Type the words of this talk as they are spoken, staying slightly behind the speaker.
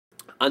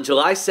On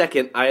July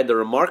 2nd, I had the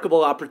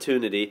remarkable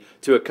opportunity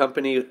to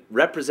accompany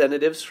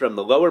representatives from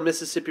the Lower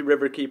Mississippi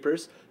River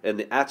Keepers and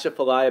the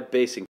Achafalaya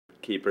Basin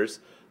Keepers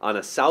on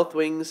a South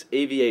Wings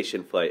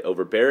Aviation flight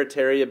over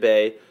Barataria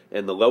Bay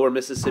and the Lower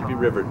Mississippi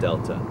River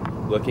Delta,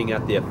 looking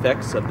at the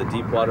effects of the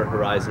Deepwater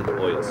Horizon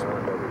oil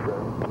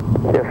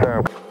spill. Yes,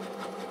 sir.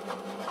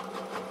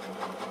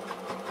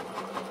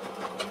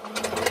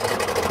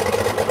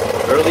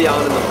 Early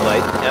on in the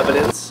flight,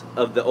 evidence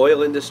of the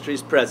oil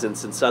industry's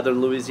presence in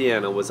southern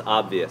Louisiana was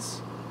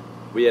obvious.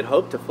 We had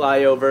hoped to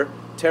fly over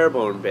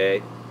Terrebonne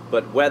Bay,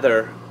 but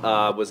weather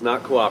was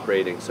not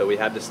cooperating, so we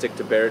had to stick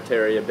to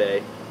Barataria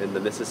Bay in the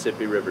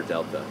Mississippi River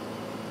Delta.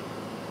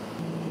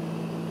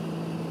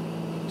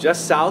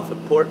 Just south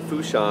of Port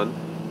Fourchon,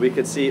 we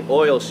could see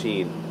oil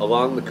sheen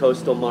along the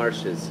coastal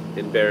marshes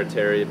in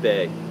Barataria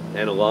Bay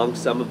and along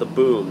some of the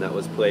boom that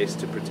was placed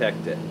to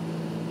protect it.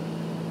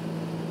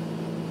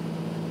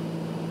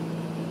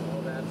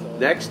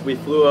 Next, we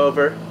flew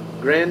over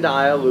Grand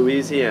Isle,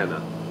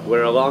 Louisiana,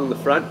 where along the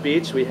front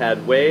beach we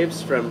had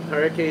waves from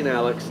Hurricane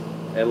Alex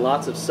and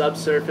lots of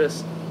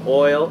subsurface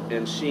oil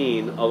and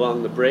sheen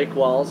along the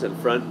breakwalls and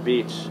front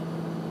beach.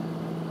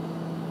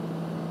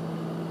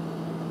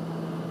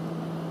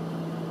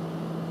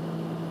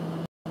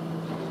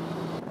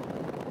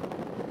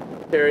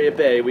 Barataria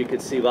Bay, we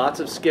could see lots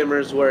of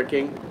skimmers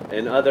working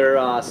and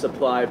other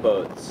supply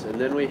boats. And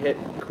then we hit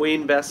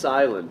Queen Bess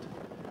Island,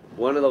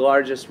 one of the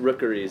largest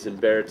rookeries in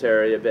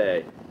Barataria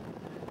Bay.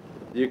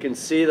 You can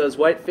see those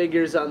white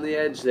figures on the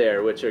edge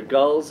there, which are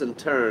gulls and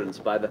terns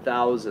by the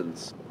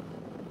thousands.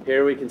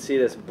 Here we can see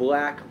this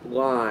black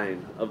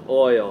line of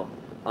oil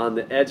on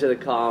the edge of the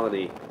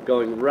colony,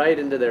 going right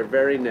into their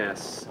very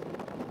nests.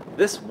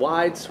 This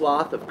wide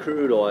swath of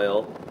crude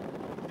oil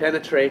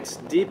penetrates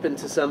deep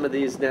into some of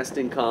these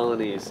nesting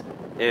colonies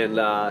and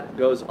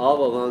goes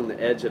all along the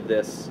edge of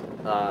this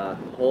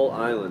whole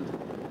island.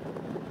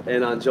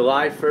 And on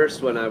July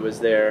 1st when I was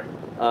there,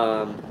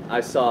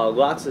 I saw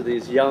lots of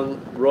these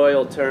young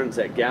royal terns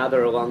that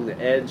gather along the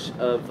edge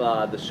of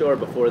the shore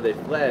before they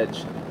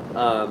fledge,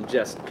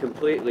 just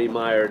completely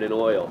mired in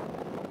oil.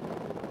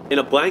 In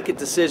a blanket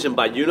decision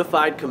by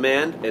Unified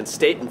Command and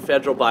state and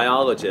federal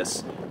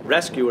biologists,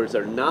 rescuers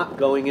are not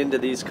going into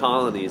these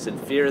colonies in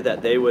fear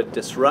that they would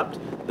disrupt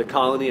the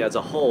colony as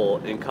a whole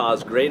and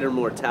cause greater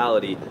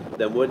mortality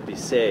than would be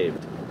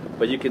saved.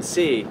 But you can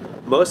see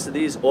most of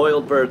these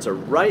oiled birds are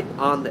right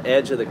on the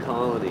edge of the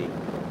colony.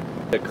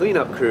 The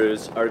cleanup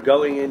crews are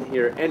going in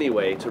here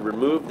anyway to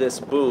remove this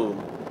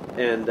boom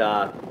and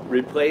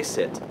replace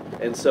it.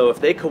 And so if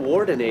they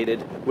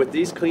coordinated with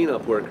these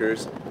cleanup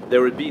workers,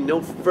 there would be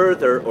no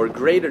further or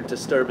greater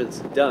disturbance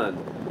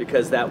done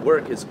because that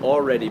work is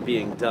already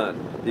being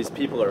done. These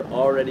people are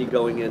already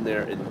going in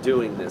there and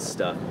doing this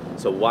stuff.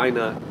 So why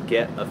not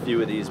get a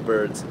few of these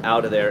birds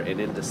out of there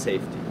and into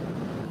safety?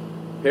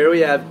 Here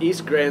we have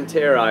East Grande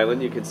Terre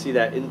Island. You can see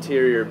that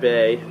interior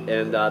bay,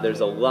 and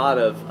there's a lot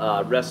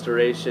of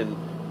restoration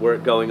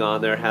work going on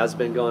there. Has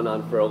been going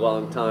on for a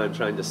long time,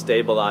 trying to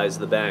stabilize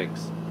the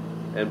banks.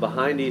 And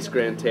behind East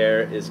Grande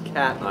Terre is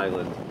Cat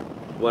Island,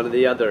 one of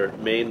the other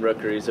main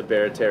rookeries of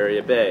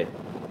Barataria Bay.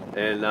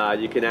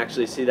 And you can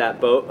actually see that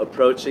boat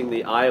approaching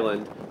the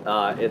island.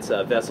 It's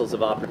a Vessels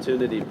of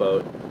Opportunity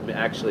boat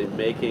actually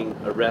making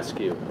a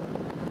rescue.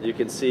 You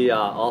can see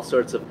all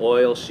sorts of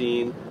oil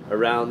sheen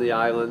around the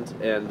island,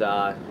 and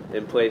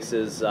in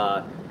places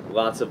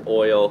lots of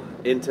oil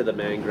into the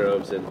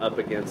mangroves and up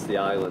against the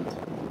island,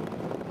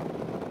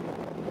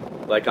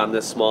 like on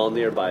this small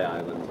nearby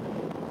island.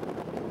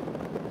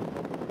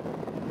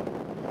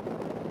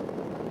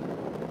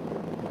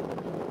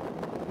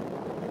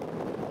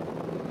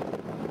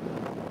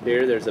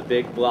 Here there's a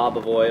big blob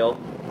of oil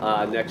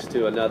next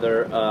to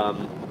another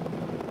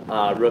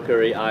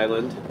rookery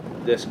island.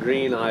 This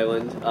green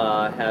island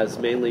has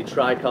mainly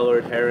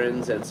tricolored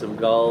herons and some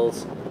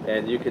gulls,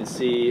 and you can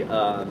see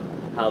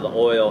how the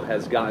oil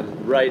has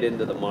gotten right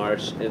into the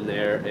marsh in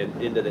there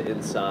and into the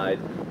inside,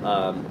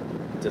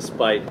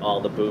 despite all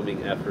the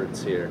booming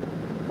efforts here.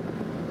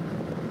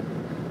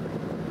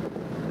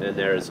 And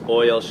there's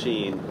oil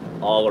sheen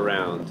all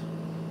around.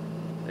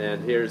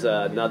 And here's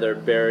another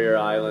barrier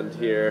island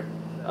here.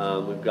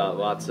 We've got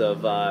lots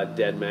of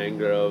dead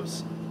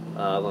mangroves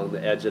along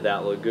the edge of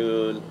that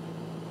lagoon.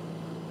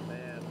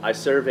 I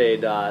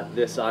surveyed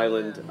this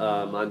island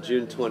on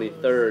June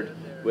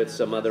 23rd with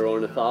some other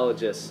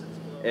ornithologists,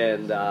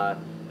 and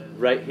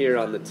right here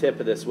on the tip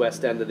of this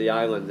west end of the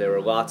island there were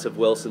lots of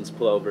Wilson's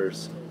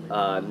plovers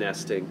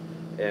nesting,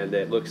 and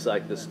it looks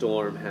like the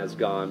storm has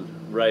gone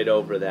right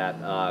over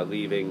that,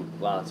 leaving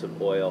lots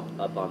of oil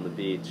up on the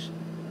beach.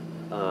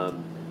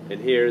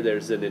 And here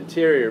there's an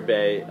interior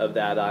bay of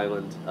that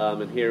island,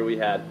 and here we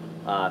had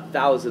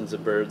thousands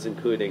of birds,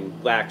 including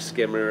black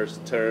skimmers,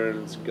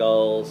 terns,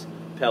 gulls,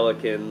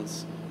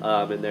 pelicans,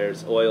 and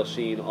there's oil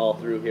sheen all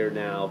through here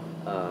now.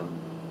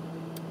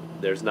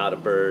 There's not a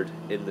bird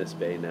in this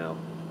bay now.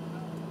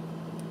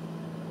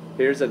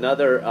 Here's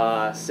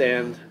another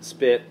sand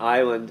spit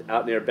island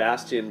out near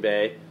Bastion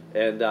Bay,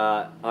 And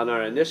on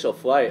our initial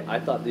flight, I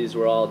thought these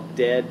were all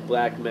dead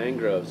black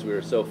mangroves. We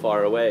were so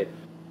far away.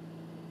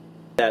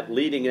 That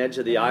leading edge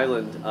of the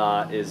island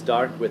is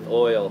dark with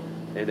oil,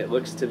 and it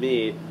looks to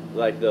me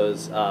like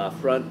those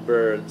front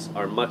birds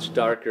are much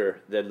darker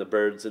than the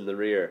birds in the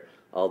rear,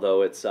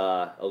 although it's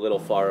a little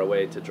far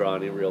away to draw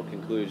any real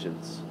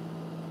conclusions.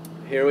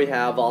 Here we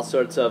have all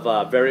sorts of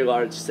very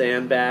large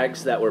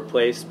sandbags that were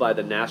placed by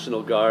the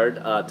National Guard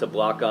to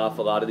block off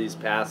a lot of these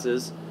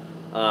passes.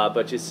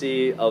 But you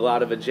see a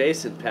lot of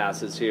adjacent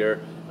passes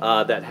here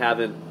that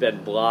haven't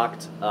been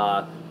blocked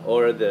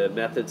or the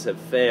methods have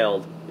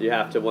failed. You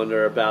have to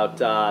wonder about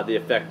the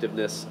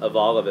effectiveness of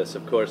all of this.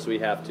 Of course, we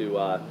have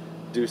to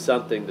do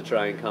something to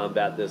try and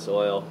combat this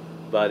oil,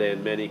 but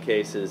in many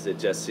cases it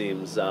just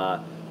seems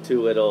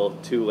too little,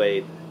 too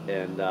late,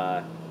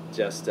 and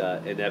just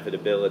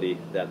inevitability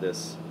that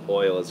this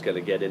oil is going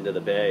to get into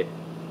the bay.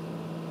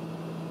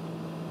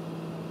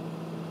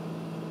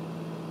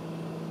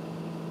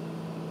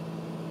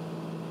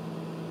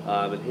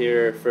 And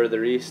here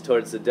further east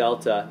towards the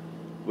delta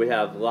we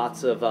have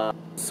lots of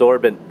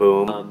absorbent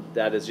boom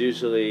that is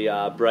usually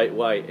bright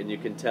white, and you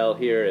can tell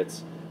here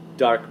it's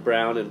dark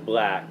brown and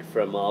black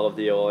from all of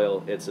the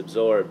oil it's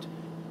absorbed.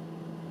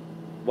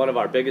 One of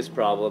our biggest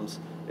problems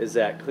is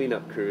that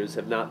cleanup crews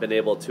have not been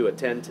able to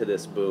attend to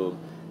this boom,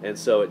 and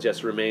so it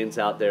just remains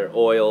out there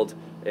oiled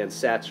and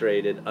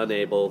saturated,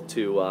 unable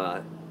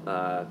to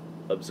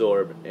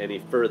absorb any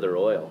further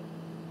oil.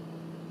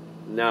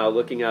 Now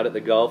looking out at the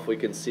Gulf, we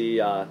can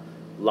see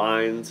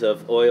lines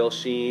of oil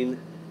sheen,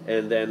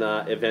 and then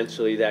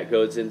eventually that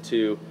goes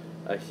into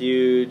a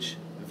huge,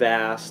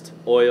 vast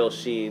oil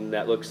sheen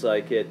that looks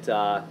like it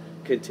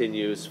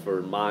continues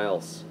for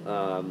miles.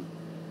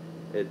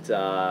 It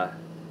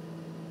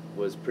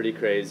was pretty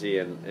crazy,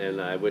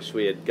 and I wish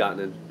we had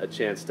gotten a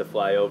chance to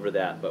fly over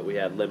that, but we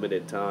had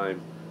limited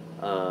time.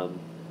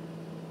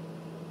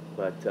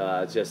 But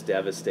just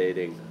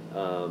devastating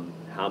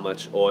how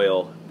much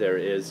oil there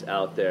is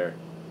out there.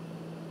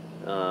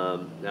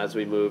 As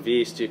we move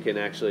east, you can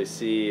actually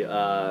see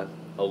a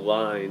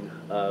line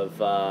of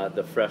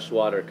the fresh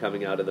water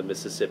coming out of the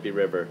Mississippi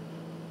River.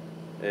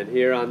 And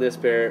here on this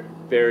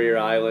barrier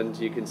island,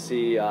 you can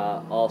see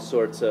all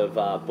sorts of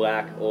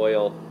black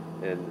oil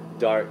and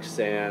dark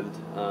sand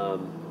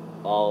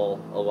all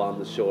along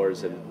the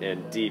shores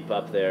and deep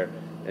up there.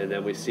 And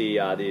then we see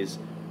these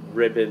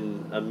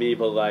ribbon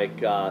amoeba-like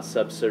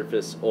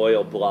subsurface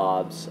oil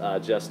blobs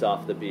just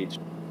off the beach.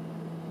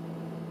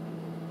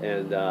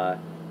 And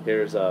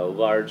here's a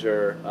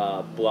larger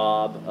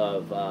blob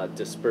of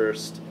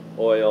dispersed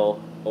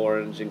oil,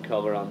 orange in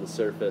color on the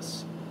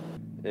surface.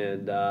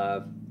 And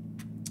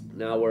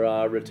now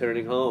we're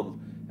returning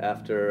home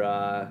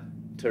after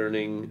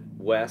turning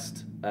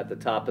west at the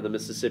top of the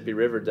Mississippi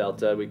River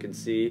Delta. We can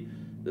see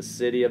the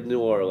city of New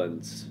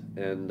Orleans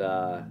and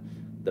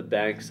the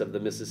banks of the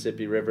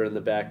Mississippi River in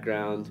the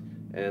background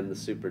and the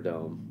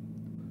Superdome.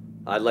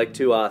 I'd like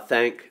to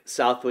thank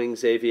South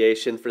Wings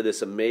Aviation for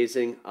this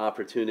amazing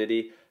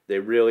opportunity. They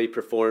really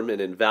perform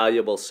an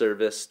invaluable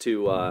service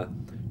to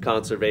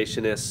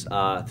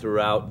conservationists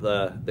throughout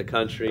the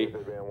country.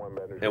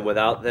 And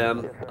without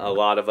them, a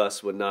lot of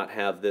us would not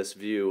have this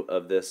view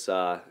of this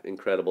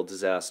incredible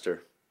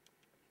disaster.